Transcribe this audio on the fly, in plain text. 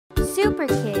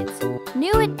SuperKids,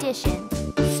 New Edition,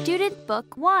 Student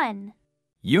Book 1.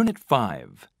 Unit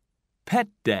 5, Pet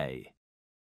Day.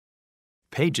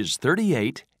 Pages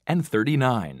 38 and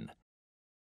 39.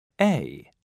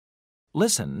 A.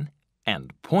 Listen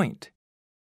and point.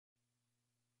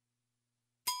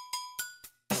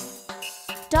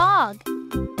 Dog,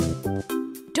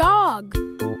 Dog,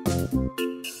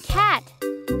 cat,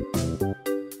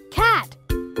 cat,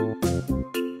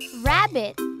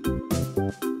 rabbit,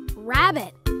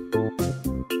 rabbit,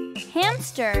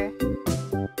 hamster,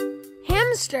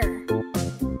 hamster,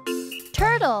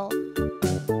 turtle,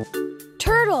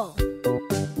 turtle,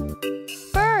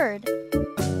 bird,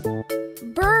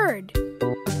 bird,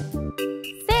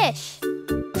 fish,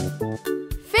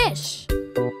 fish,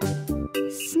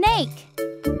 snake,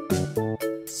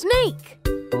 snake.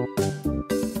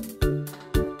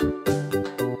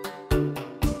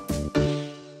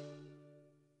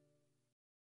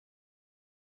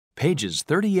 Pages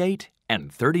 38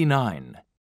 and 39.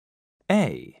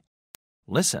 A.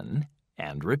 Listen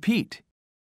and repeat.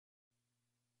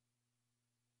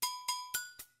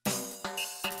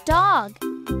 dog,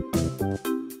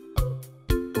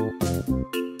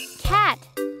 cat,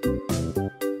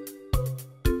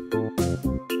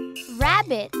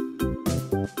 rabbit,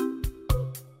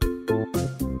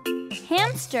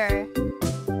 hamster,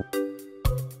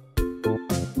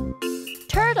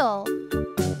 turtle,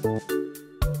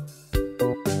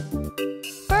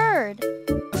 bird,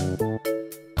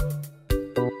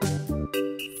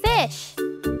 fish,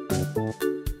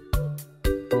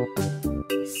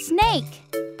 snake.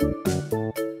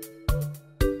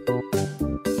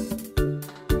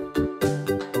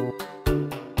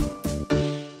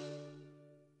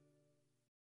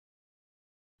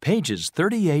 Pages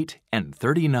 38 and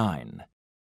 39.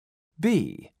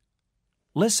 B.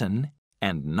 Listen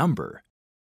and number.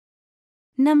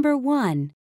 Number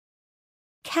 1.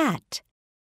 Cat.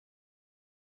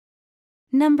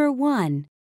 Number 1.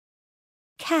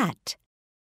 Cat.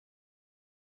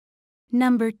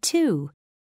 Number 2.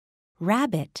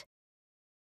 Rabbit.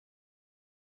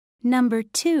 Number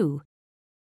 2.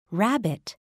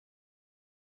 Rabbit.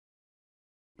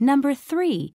 Number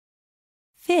 3.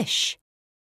 Fish.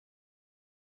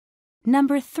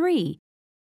 Number 3.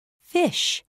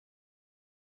 Fish.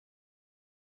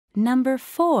 Number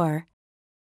 4.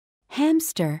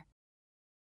 Hamster.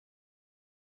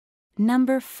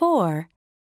 Number 4.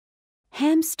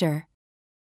 Hamster.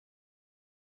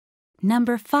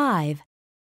 Number 5.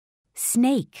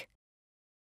 Snake.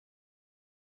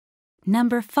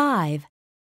 Number 5.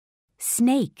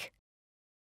 Snake.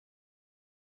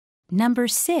 Number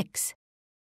 6.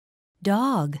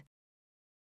 Dog.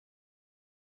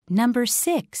 Number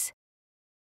 6.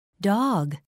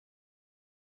 Dog.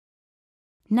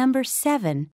 Number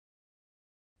 7.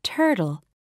 Turtle.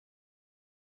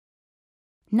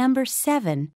 Number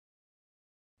 7.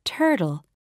 Turtle.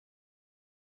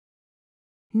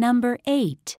 Number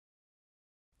 8.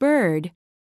 Bird.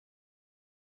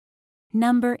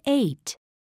 Number 8.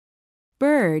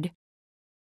 Bird.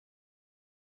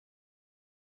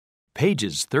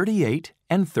 Pages 38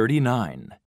 and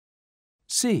 39.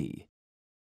 C.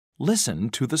 Listen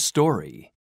to the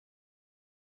story.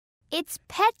 It's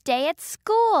pet day at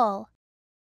school.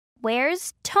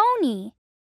 Where's Tony?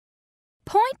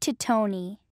 Point to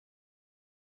Tony.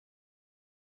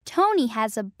 Tony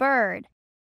has a bird.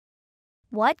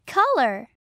 What color?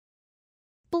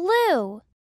 Blue.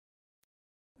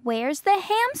 Where's the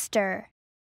hamster?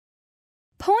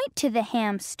 Point to the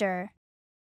hamster.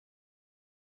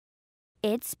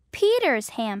 It's Peter's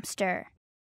hamster.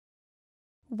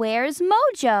 Where's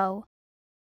Mojo?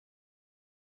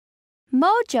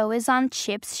 Mojo is on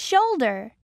Chip's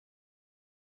shoulder.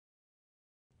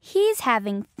 He's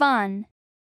having fun.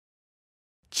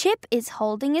 Chip is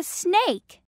holding a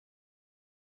snake.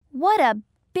 What a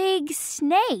big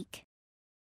snake!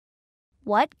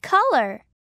 What color?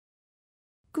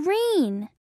 Green.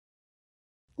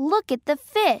 Look at the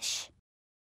fish.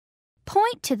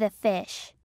 Point to the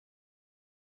fish.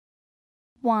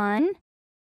 1,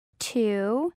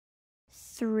 2,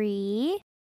 3,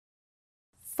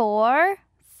 4,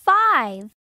 5.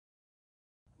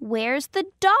 Where's the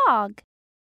dog?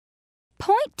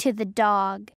 Point to the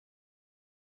dog.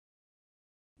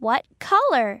 What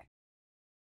color?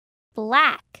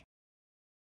 Black.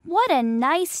 What a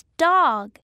nice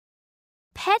dog.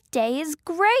 Pet day is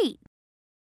great.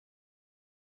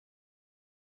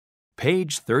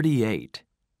 Page 38.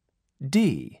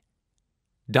 D.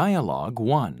 Dialogue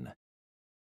 1.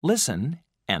 Listen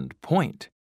and point.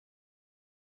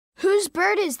 Whose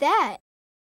bird is that?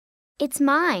 It's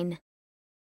mine.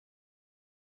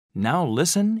 Now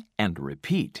listen and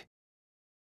repeat.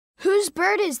 Whose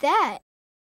bird is that?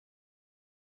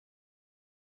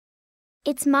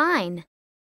 It's mine.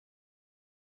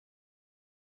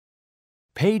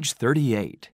 Page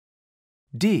 38.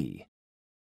 D.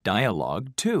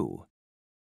 Dialogue 2.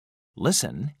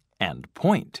 Listen and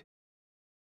point.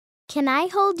 Can I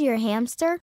hold your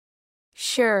hamster?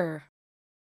 Sure.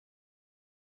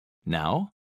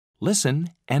 Now,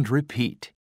 listen and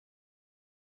repeat.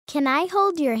 Can I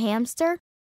hold your hamster?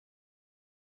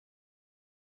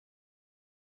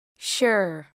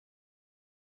 Sure.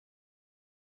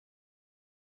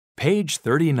 Page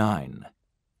 39.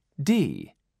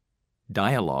 D.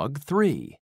 Dialogue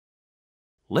 3.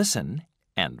 Listen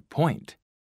and point.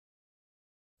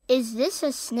 Is this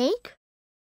a snake?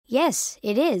 Yes,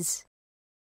 it is.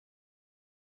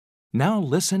 Now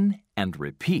listen and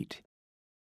repeat.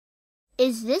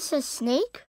 Is this a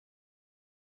snake?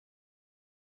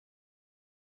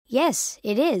 Yes,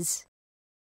 it is.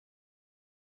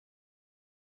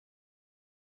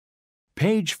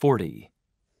 Page 40.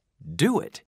 Do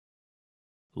it.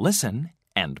 Listen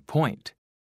and point.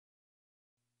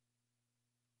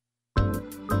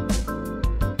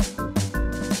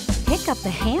 Pick up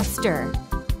the hamster.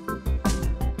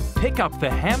 Pick up the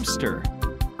hamster.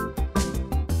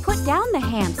 Put down the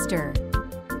hamster.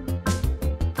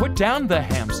 Put down the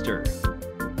hamster.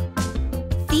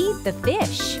 Feed the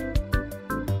fish.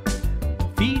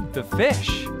 Feed the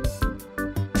fish.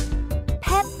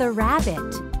 Pet the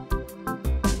rabbit.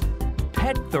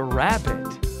 Pet the rabbit.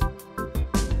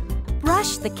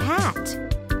 Brush the cat.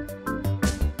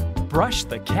 Brush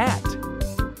the cat.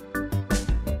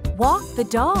 Walk the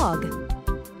dog.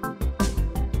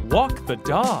 Walk the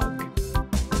dog.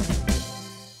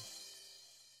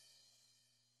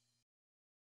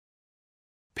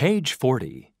 Page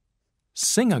 40.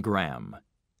 Singogram.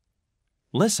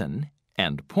 Listen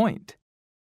and point.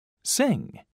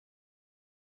 Sing.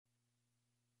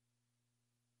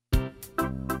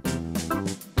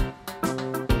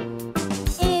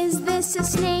 Is this a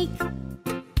snake?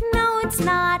 No, it's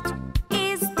not.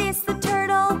 Is this a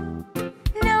turtle?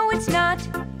 No, it's not.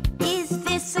 Is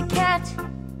this a cat?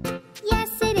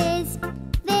 Yes, it is.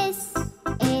 This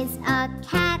is a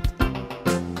cat.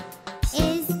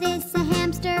 Is this a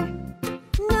hamster?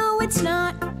 No, it's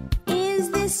not. Is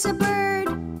this a bird?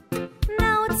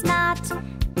 No, it's not.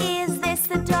 Is this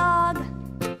a dog?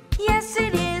 Yes,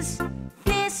 it is.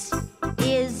 This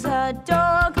is a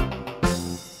dog.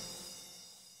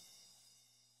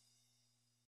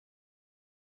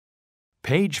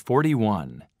 Page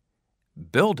 41.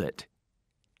 Build it.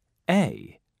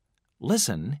 A.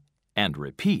 Listen and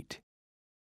repeat.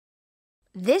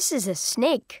 This is a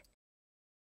snake.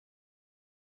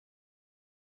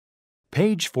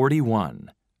 Page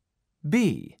 41.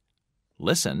 B.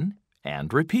 Listen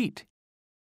and repeat.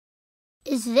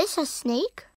 Is this a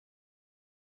snake?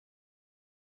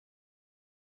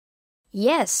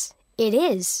 Yes, it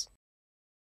is.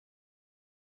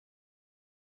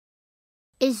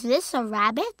 Is this a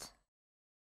rabbit?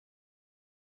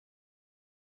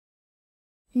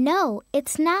 No,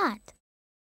 it's not.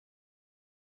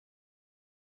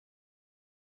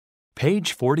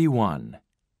 Page 41.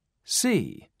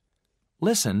 C.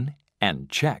 Listen and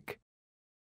check.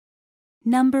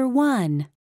 Number 1.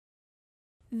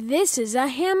 This is a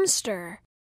hamster.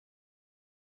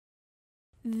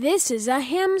 This is a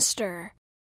hamster.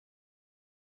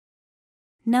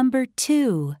 Number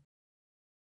 2.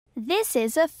 This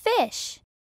is a fish.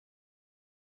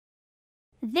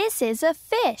 This is a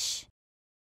fish.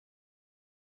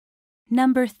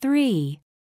 Number 3.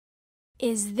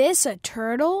 Is this a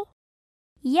turtle?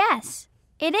 Yes,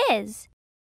 it is.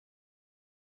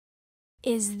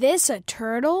 Is this a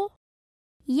turtle?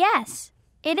 Yes,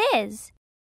 it is.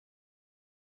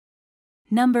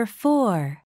 Number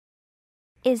 4.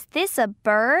 Is this a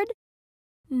bird?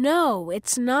 No,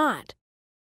 it's not.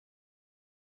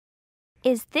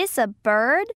 Is this a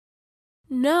bird?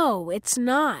 No, it's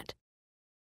not.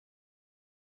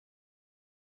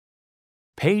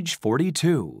 Page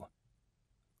 42.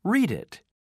 Read it.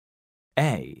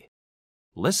 A.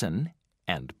 Listen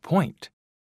and point.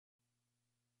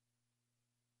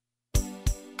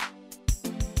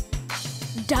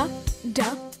 D, D,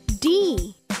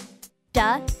 D, D,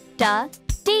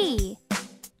 D.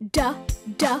 D,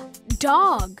 D,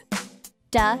 dog.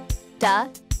 D, D,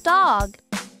 dog.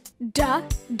 D,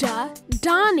 D,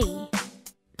 Donnie.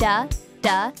 D, D,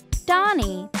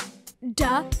 Donnie. D,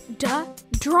 D,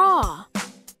 draw.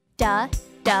 D,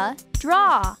 D,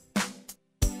 draw.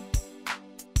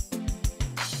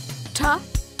 T,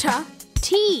 T,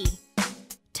 tea.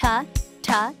 T,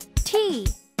 T, tea.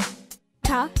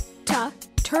 T, T,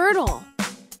 turtle.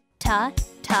 T,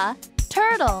 T,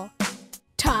 turtle.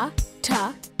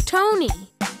 Tony.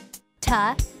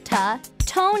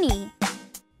 Tony.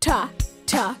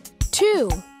 Two.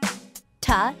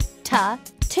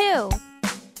 Two.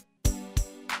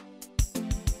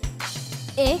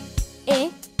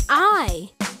 I.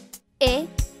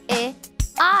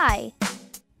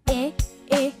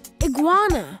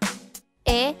 Iguana.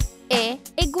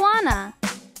 Iguana.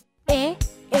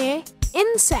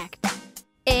 Insect.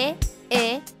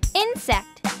 Insect.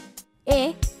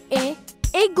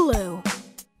 Igloo.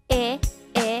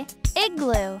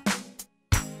 Igloo.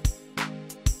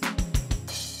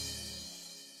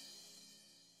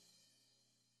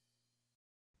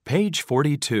 Page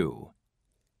 42.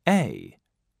 A.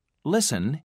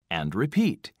 Listen and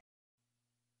repeat.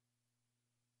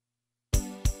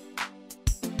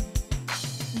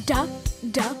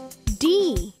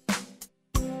 D.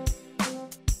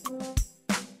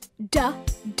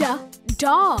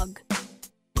 Dog.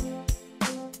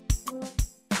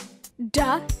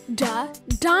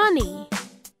 Donnie.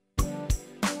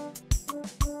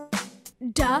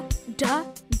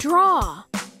 Draw.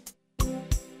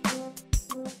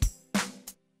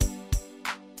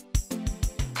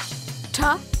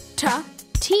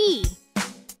 Tea.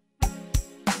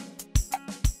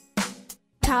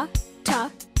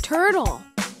 Turtle.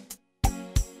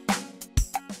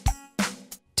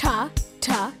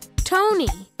 Tony.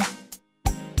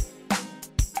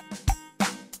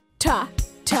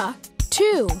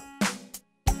 Two.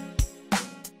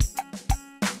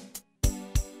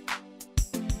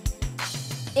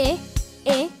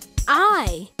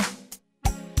 I.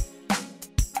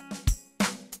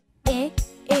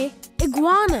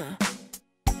 Iguana.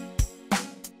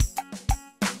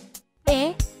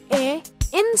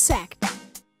 Insect.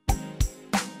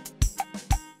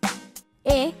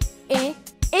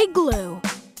 Igloo.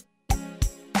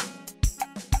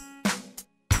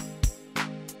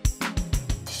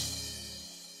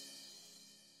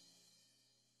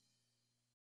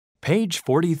 Page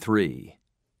 43.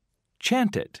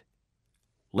 Chant it.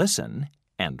 Listen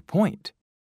and point.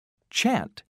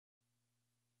 Chant.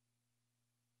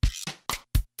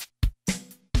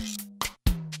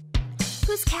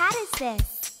 Whose cat is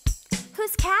this?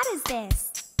 Whose cat is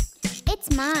this?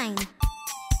 It's mine.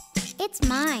 It's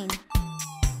mine.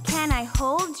 Can I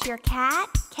hold your cat?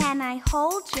 Can I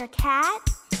hold your cat?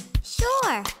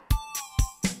 Sure.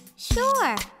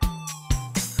 Sure.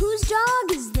 Whose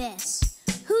dog is this?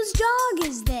 Whose dog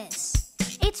is this?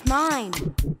 It's mine.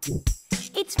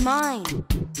 It's mine.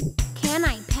 Can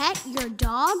I pet your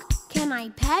dog? Can I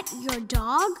pet your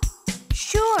dog?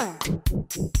 Sure.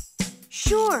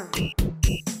 Sure.